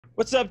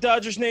What's up,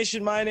 Dodgers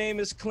Nation? My name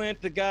is Clint,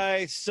 the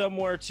guy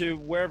somewhere to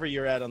wherever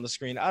you're at on the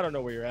screen. I don't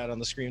know where you're at on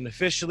the screen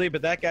officially,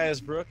 but that guy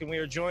is Brook, and we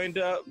are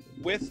joined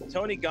with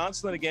Tony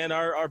Gonsolin again,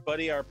 our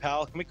buddy, our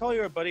pal. Can we call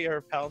you our buddy, our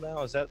pal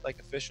now? Is that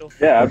like official?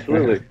 Yeah,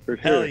 absolutely, for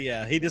sure. Hell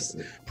yeah. He just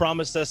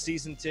promised us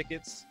season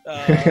tickets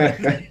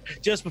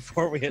just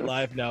before we hit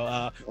live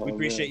now. We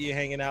appreciate you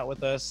hanging out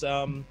with us.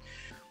 We're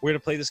going to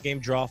play this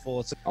game,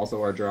 Drawful.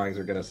 Also, our drawings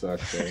are going to suck.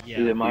 So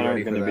Yeah, mine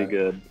aren't going to be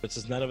good. But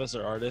since none of us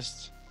are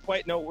artists,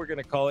 quite know what we're going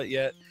to call it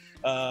yet.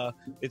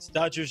 It's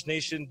Dodgers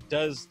Nation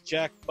does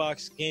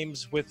Jackbox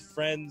games with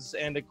friends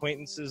and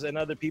acquaintances and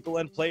other people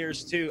and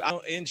players too.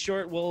 In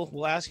short,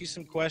 we'll ask you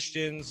some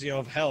questions,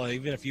 hell,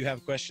 even if you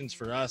have questions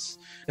for us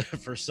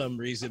for some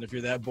reason, if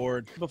you're that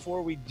bored.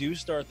 Before we do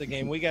start the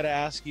game, we got to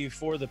ask you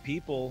for the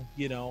people,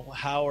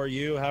 how are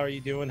you? How are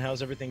you doing?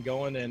 How's everything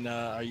going? And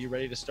are you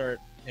ready to start,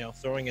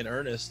 throwing in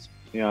earnest?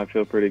 I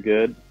feel pretty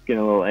good.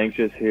 Getting a little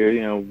anxious here,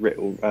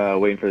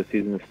 waiting for the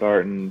season to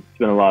start, and it's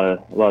been a lot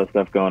of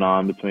stuff going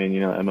on between,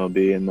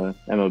 MLB and the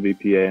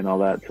MLBPA and all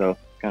that. So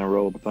kind of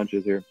roll with the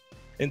punches here.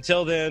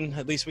 Until then,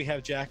 at least we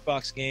have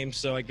Jackbox games.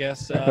 So I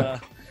guess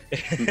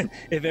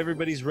if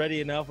everybody's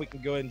ready enough, we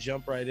can go ahead and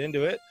jump right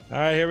into it. All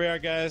right, here we are,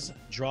 guys.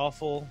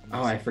 Drawful.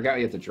 Oh, I forgot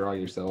you have to draw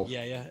yourself.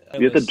 Yeah.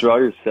 You have to draw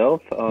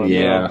yourself? Oh,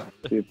 yeah. No.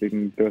 See if we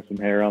can throw some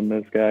hair on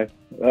this guy.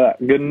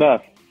 Good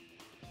enough.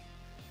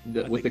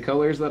 With the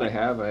colors that I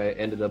have, I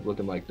ended up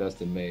looking like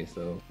Dustin May.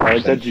 So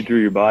I said you drew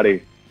your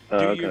body.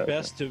 Do your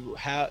best to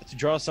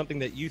draw something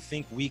that you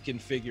think we can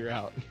figure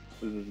out.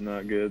 This is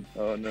not good.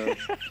 Oh no.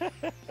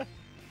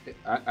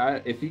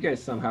 If you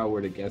guys somehow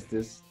were to guess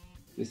this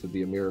would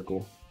be a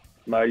miracle.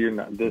 No, you're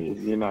not.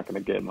 You're not gonna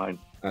get mine.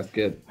 That's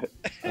good.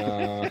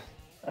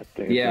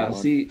 Yeah.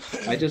 See,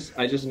 I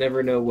just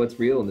never know what's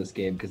real in this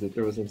game because it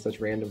throws in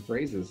such random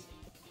phrases.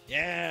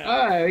 Yeah.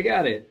 All right, we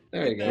got it.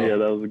 There you go. Yeah,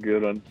 that was a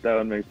good one. That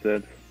one makes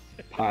sense.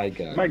 Pie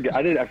gun.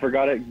 I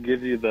forgot it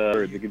gives you the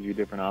words. It gives you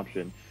different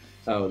options.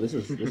 Oh, this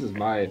is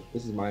my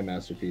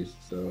masterpiece.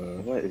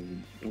 So what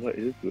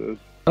is this?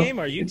 Game?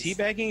 Are you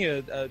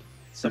teabagging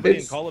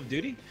somebody in Call of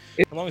Duty?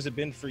 How long has it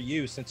been for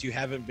you since you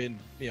haven't been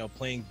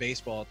playing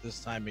baseball at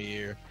this time of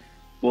year?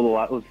 Well,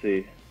 let's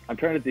see. I'm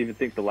trying to even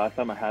think the last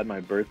time I had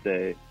my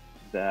birthday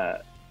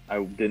that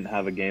I didn't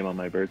have a game on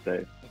my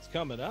birthday. It's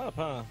coming up,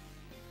 huh?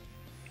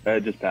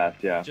 It just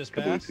passed, yeah. Just a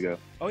couple passed? weeks ago.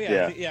 Oh,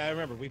 yeah. I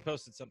remember. We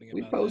posted something about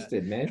that. We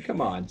posted, man.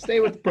 Come on. Stay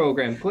with the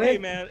program, Clint. Hey,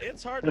 man,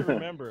 it's hard to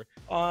remember.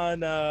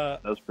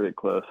 That was pretty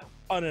close.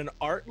 On an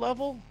art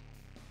level,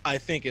 I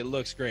think it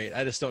looks great.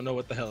 I just don't know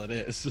what the hell it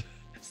is.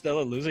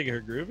 Stella losing her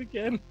groove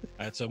again?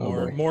 All right, so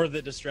more of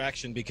the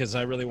distraction because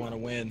I really want to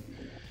win.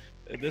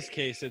 In this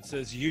case, it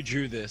says, you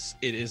drew this.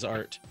 It is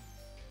art.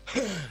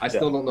 I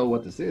still don't know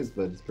what this is,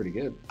 but it's pretty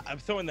good. I'm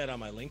throwing that on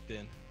my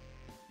LinkedIn.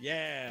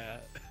 Yeah.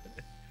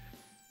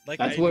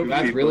 That's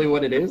really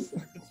what it is?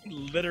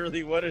 It's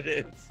literally what it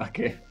is.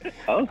 Okay.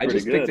 I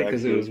just picked it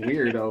because it was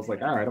weird. I was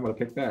like, all right, I'm going to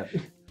pick that.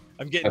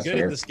 I'm getting good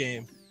at this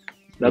game.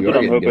 That's what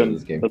I'm hoping.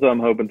 That's what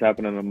I'm hoping's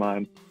happening in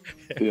mine,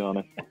 to be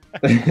honest.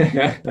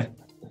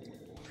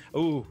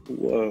 Ooh.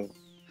 Whoa.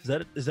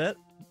 Does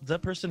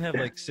that person have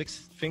like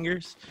 6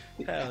 fingers?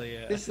 Hell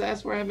yeah.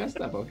 That's where I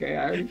messed up, okay?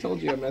 I already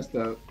told you I messed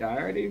up. I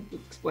already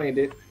explained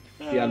it.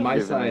 See, on my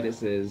side, it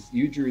says,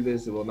 you drew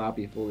this, it will not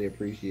be fully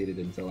appreciated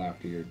until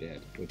after you're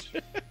dead, which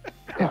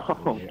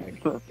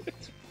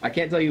I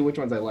can't tell you which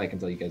ones I like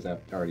until you guys have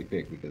already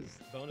picked, because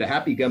the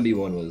Happy Gumby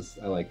one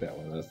I like that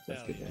one. That's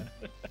a good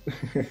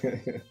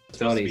one.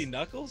 Supposed to be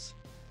Knuckles?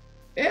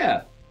 Yeah.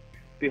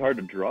 It'd be hard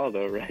to draw,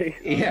 though, right?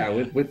 Yeah,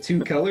 with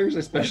 2 colors,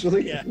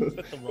 especially. Yeah,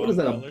 what is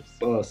that,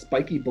 a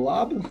spiky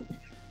blob?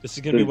 This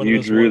is going to be one of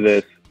those You drew ones.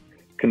 this.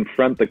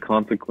 Confront the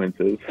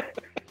consequences.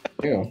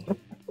 Yeah.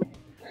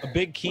 A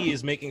big key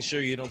is making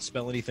sure you don't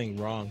spell anything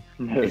wrong.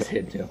 Yeah,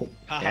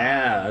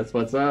 that's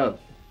what's up.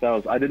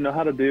 I didn't know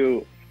how to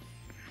do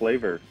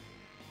flavor.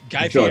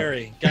 Guy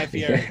Fieri.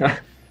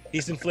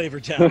 He's in Flavor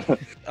Town.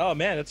 Oh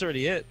man, that's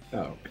already it.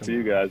 Oh, See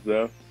you guys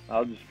though.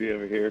 I'll just be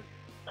over here.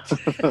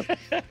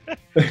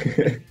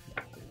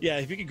 Yeah,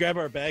 if you could grab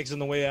our bags on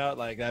the way out,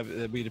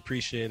 we'd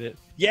appreciate it.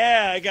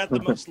 Yeah, I got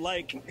the most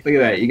like. Look at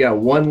that, you got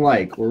 1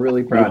 like. We're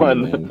really proud of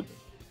you, man.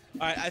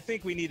 All right, I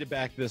think we need to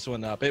back this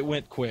one up. It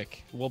went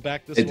quick. We'll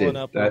back this one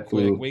up real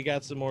quick. We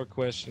got some more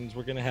questions.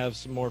 We're going to have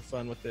some more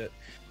fun with it.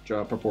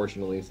 Draw it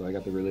proportionally, so I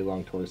got the really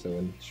long torso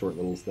and short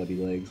little stubby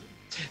legs.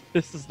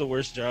 This is the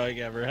worst drawing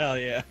ever. Hell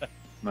yeah.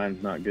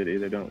 Mine's not good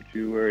either. Don't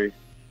you worry.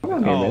 Come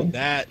on, man.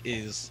 That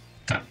is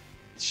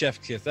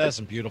chef kiss. That's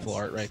some beautiful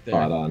art right there.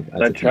 Spot on.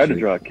 I tried to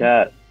draw a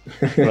cat,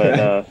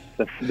 but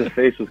the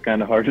face was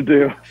kind of hard to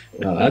do.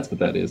 No, that's what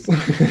that is.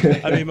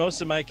 I mean,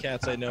 most of my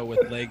cats I know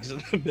with legs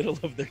in the middle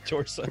of their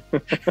torso.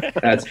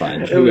 That's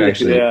fine. Who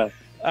actually? Yeah.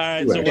 All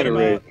right. So what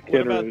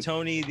about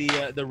Tony,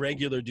 the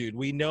regular dude?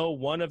 We know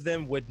one of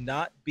them would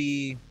not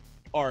be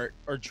art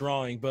or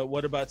drawing, but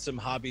what about some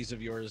hobbies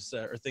of yours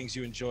or things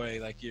you enjoy,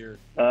 like your?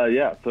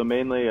 Yeah. So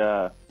mainly,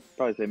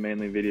 probably say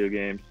mainly video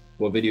games.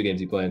 What video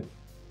games you playing?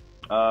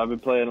 I've been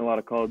playing a lot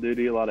of Call of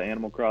Duty, a lot of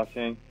Animal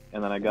Crossing.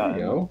 and then I There you got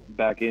go.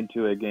 back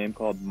into a game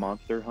called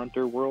Monster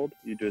Hunter World.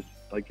 You're this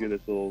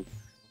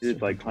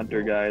like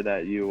hunter guy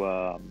that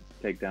you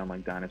take down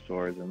like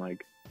dinosaurs and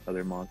like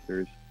other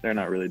monsters. They're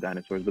not really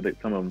dinosaurs, but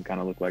some of them kind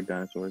of look like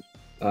dinosaurs.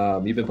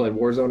 You've been playing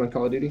Warzone on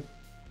Call of Duty?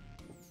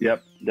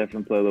 Yep,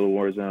 definitely play a little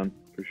Warzone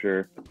for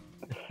sure.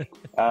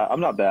 I'm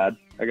not bad.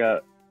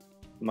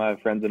 My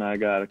friends and I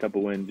got a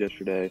couple wins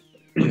yesterday.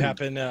 You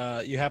happen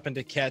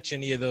to catch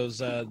any of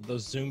those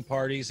Zoom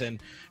parties?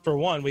 And for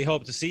one, we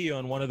hope to see you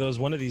on one of those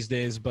one of these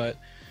days. But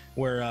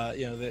where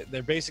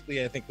they're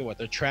basically, I think they're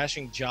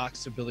trashing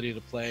Jock's ability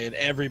to play, and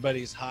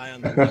everybody's high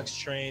on the Lux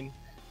train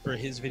for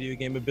his video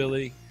game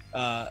ability.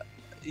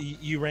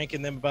 You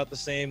ranking them about the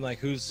same? Like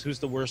who's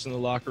the worst in the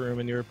locker room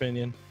in your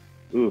opinion?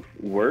 Oof,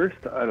 worst?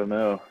 I don't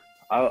know.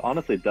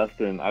 Honestly,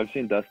 Dustin. I've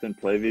seen Dustin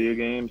play video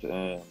games,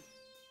 and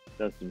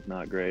Dustin's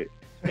not great.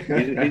 He's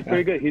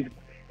pretty good.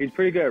 He's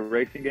pretty good at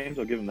racing games.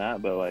 I'll give him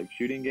that. But like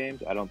shooting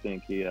games, I don't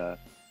think he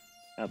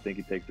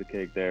takes the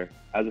cake there.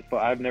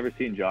 I've never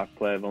seen Jock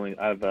play.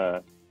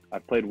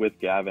 I've played with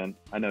Gavin.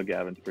 I know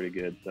Gavin's pretty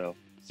good. So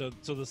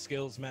the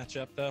skills match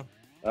up though.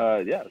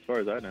 Yeah, as far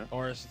as I know.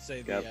 Or I should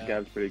say,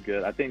 Gav's pretty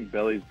good. I think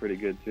Belly's pretty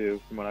good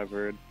too, from what I've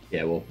heard.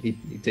 Yeah, well, he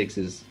takes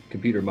his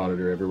computer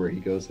monitor everywhere he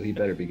goes, so he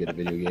better be good at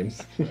video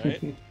games.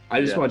 Right?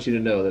 I just want you to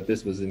know that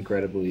this was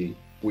incredibly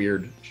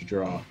weird to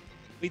draw.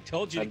 We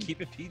told you to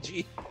keep it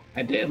PG.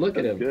 I did. Look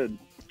at him. Good.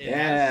 It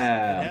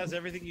has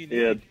everything you need.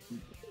 Yeah.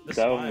 The That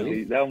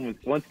smile. one was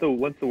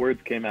once the words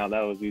came out,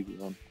 that was an easy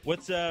one.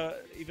 What's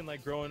even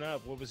like growing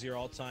up? What was your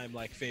all-time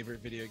like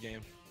favorite video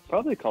game?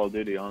 Probably Call of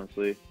Duty,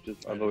 honestly. I've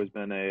Right. always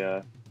been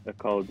a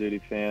Call of Duty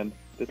fan.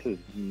 This is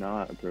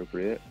not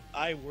appropriate.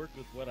 I worked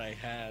with what I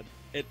had.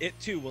 It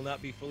too will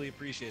not be fully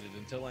appreciated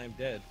until I am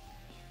dead.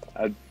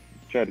 I'd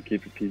try to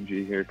keep it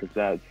PG here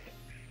because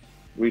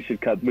we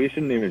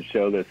shouldn't even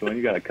show this one.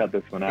 You got to cut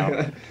this one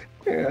out.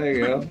 There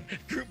you go.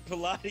 Group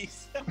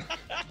Pilates.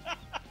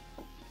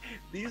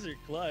 These are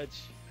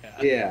clutch.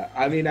 Yeah,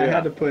 I mean, I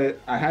Yeah.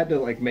 had to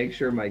like make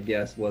sure my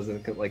guess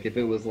wasn't like if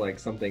it was like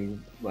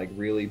something like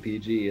really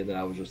PG, and then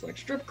I was just like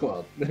strip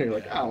club. Then you're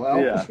like, oh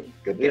well, Yeah.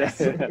 good Yeah. guess.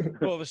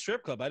 Well, it was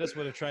strip club. I just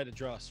would have tried to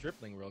draw a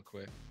stripling real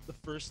quick. The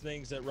first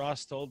things that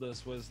Ross told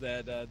us was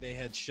that they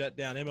had shut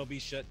down,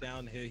 MLB shut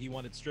down. He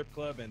wanted strip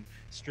club and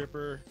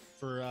stripper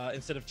for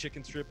instead of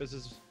chicken strip as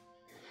his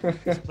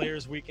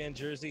player's weekend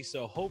jersey.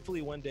 So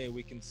hopefully one day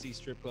we can see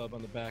strip club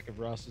on the back of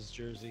Ross's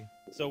jersey.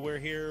 So we're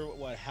here,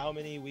 how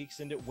many weeks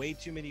into, way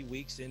too many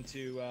weeks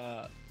into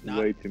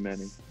Way too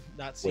many.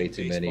 not seeing Way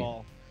too many.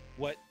 baseball.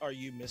 What are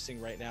you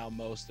missing right now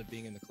most of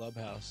being in the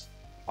clubhouse?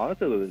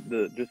 Honestly,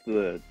 just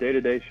the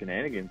day-to-day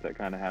shenanigans that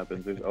kind of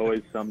happens. There's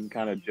always some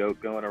kind of joke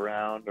going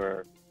around,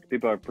 or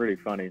people are pretty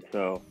funny.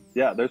 So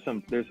yeah, there's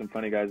some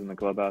funny guys in the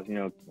clubhouse. You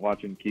know,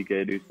 watching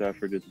Kike do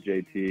stuff, or just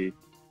JT,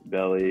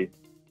 Belly.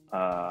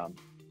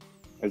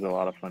 There's a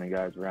lot of funny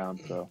guys around,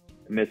 so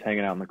I miss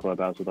hanging out in the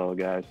clubhouse with all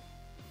the guys.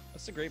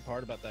 That's the great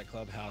part about that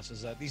clubhouse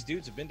is that these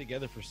dudes have been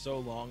together for so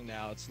long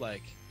now. It's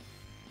like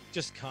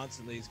just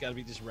constantly, it's got to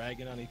be just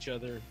ragging on each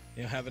other,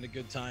 you know, having a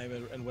good time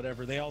and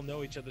whatever. They all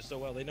know each other so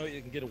well. They know what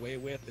you can get away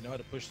with. They know how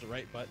to push the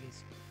right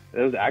buttons. It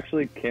was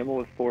actually camel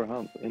with 4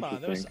 humps. Come on,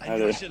 Interesting.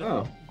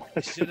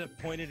 I should have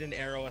pointed an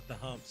arrow at the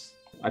humps.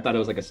 I thought it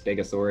was like a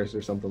Stegosaurus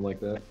or something like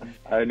that.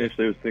 I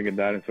initially was thinking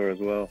dinosaur as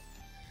well.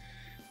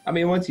 I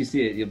mean, once you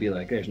see it, you'll be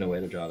like, there's no way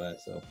to draw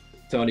that. So,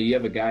 Tony, you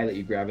have a guy that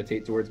you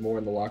gravitate towards more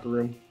in the locker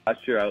room?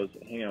 Last year I was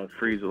hanging out with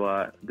Freeze a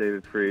lot,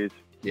 David Freeze.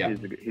 Yeah.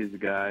 He's the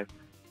guy.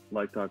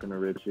 Like talking to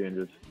Richie and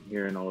just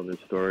hearing all of his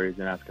stories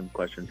and asking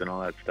questions and all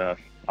that stuff.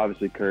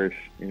 Obviously Kirsch,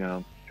 you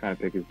know, trying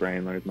to pick his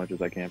brain, learn as much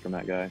as I can from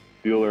that guy.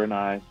 Bueller and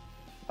I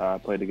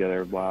played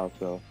together a while,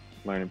 so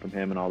learning from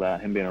him and all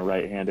that. Him being a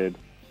right-handed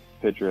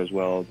pitcher as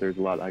well, there's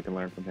a lot I can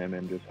learn from him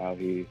and just how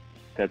he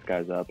sets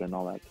guys up and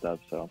all that stuff.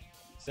 So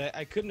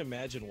I couldn't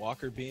imagine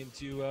Walker being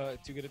too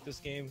good at this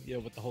game, you know,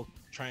 with the whole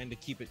trying to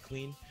keep it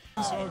clean.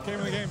 So game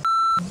of the game.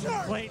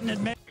 Clayton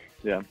admit.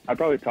 yeah, I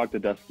probably talked to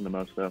Dustin the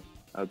most though,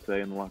 I would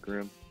say, in the locker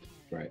room.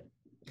 Right.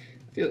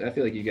 I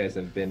feel like you guys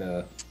have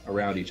been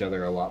around each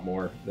other a lot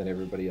more than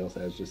everybody else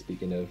has, just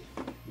speaking of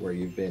where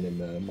you've been in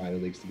the minor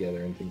leagues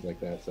together and things like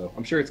that. So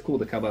I'm sure it's cool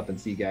to come up and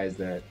see guys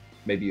that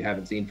maybe you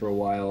haven't seen for a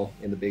while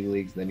in the big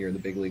leagues, and then you're in the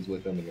big leagues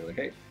with them and you're like,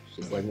 hey, it's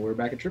just like when we were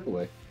back at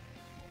AAA.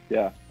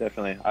 Yeah,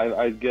 definitely.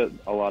 I get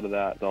a lot of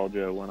that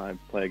nostalgia when I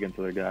play against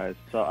other guys.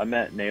 So I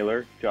met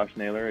Josh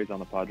Naylor. He's on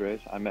the Padres.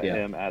 I met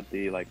him at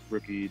the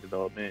rookie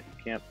development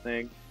camp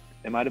thing.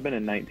 It might have been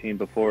in 19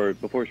 before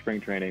spring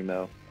training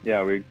though.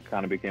 Yeah, we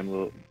kind of became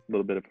a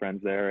little bit of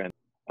friends there. And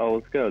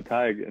let's go,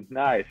 Tiger.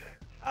 Nice.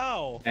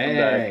 Oh.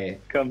 Hey.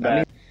 Come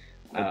back.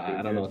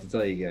 I don't know what to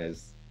tell you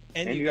guys.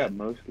 And you got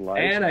most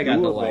likes. And I got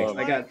the Two of likes. them.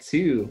 I got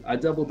 2. I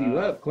doubled you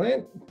up,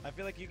 Clint. I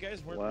feel like you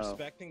guys weren't Wow.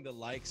 respecting the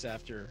likes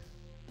after,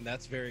 and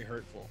that's very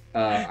hurtful.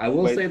 I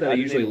will Wait, say that I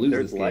didn't usually even- lose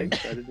there's this game.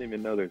 likes. I didn't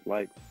even know there's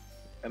likes.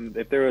 And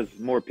if there was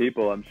more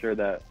people, I'm sure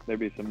that there'd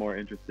be some more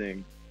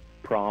interesting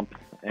prompts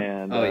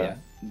and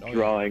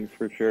drawings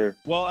for sure.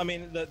 Well, I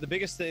mean, the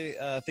biggest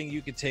thing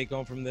you could take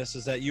home from this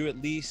is that you at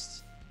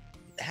least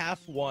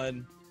half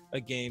won a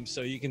game,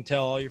 so you can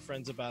tell all your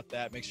friends about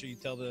that. Make sure you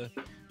tell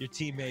your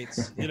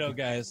teammates. You know,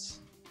 guys,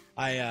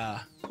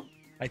 I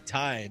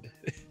tied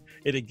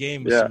in a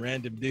game with some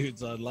random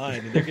dudes online,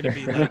 and they're gonna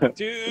be like,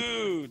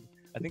 dude.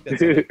 I think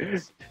that's what it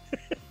is.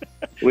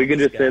 We can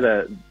just say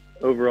that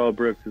overall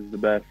Brooks is the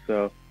best.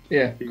 So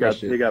yeah, he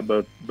got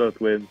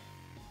both wins.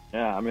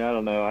 Yeah, I mean, I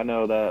don't know. I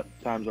know that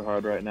times are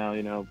hard right now,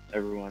 you know,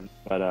 everyone.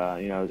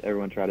 But, you know,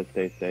 everyone try to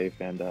stay safe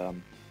and,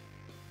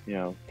 you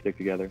know, stick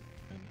together.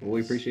 Well,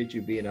 we appreciate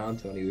you being on,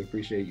 Tony. We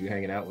appreciate you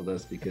hanging out with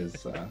us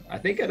because I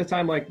think at a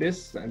time like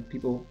this,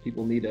 people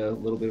need a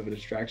little bit of a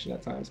distraction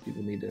at times.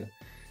 People need a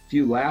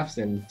few laughs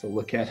and to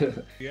look at it.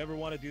 If you ever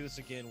want to do this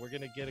again, we're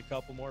going to get a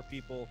couple more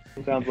people.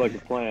 Sounds like a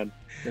plan.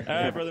 All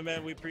right, brother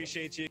man, we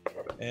appreciate you.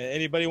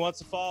 Anybody wants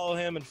to follow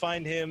him and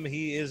find him,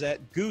 he is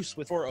at Goose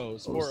with 4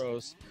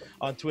 O's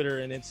on Twitter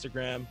and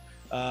Instagram.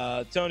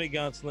 Tony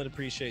Gonsolin,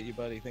 appreciate you,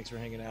 buddy. Thanks for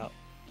hanging out.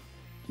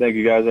 Thank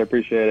you, guys. I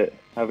appreciate it.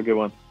 Have a good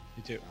one.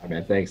 You too. All right,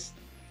 man. Thanks.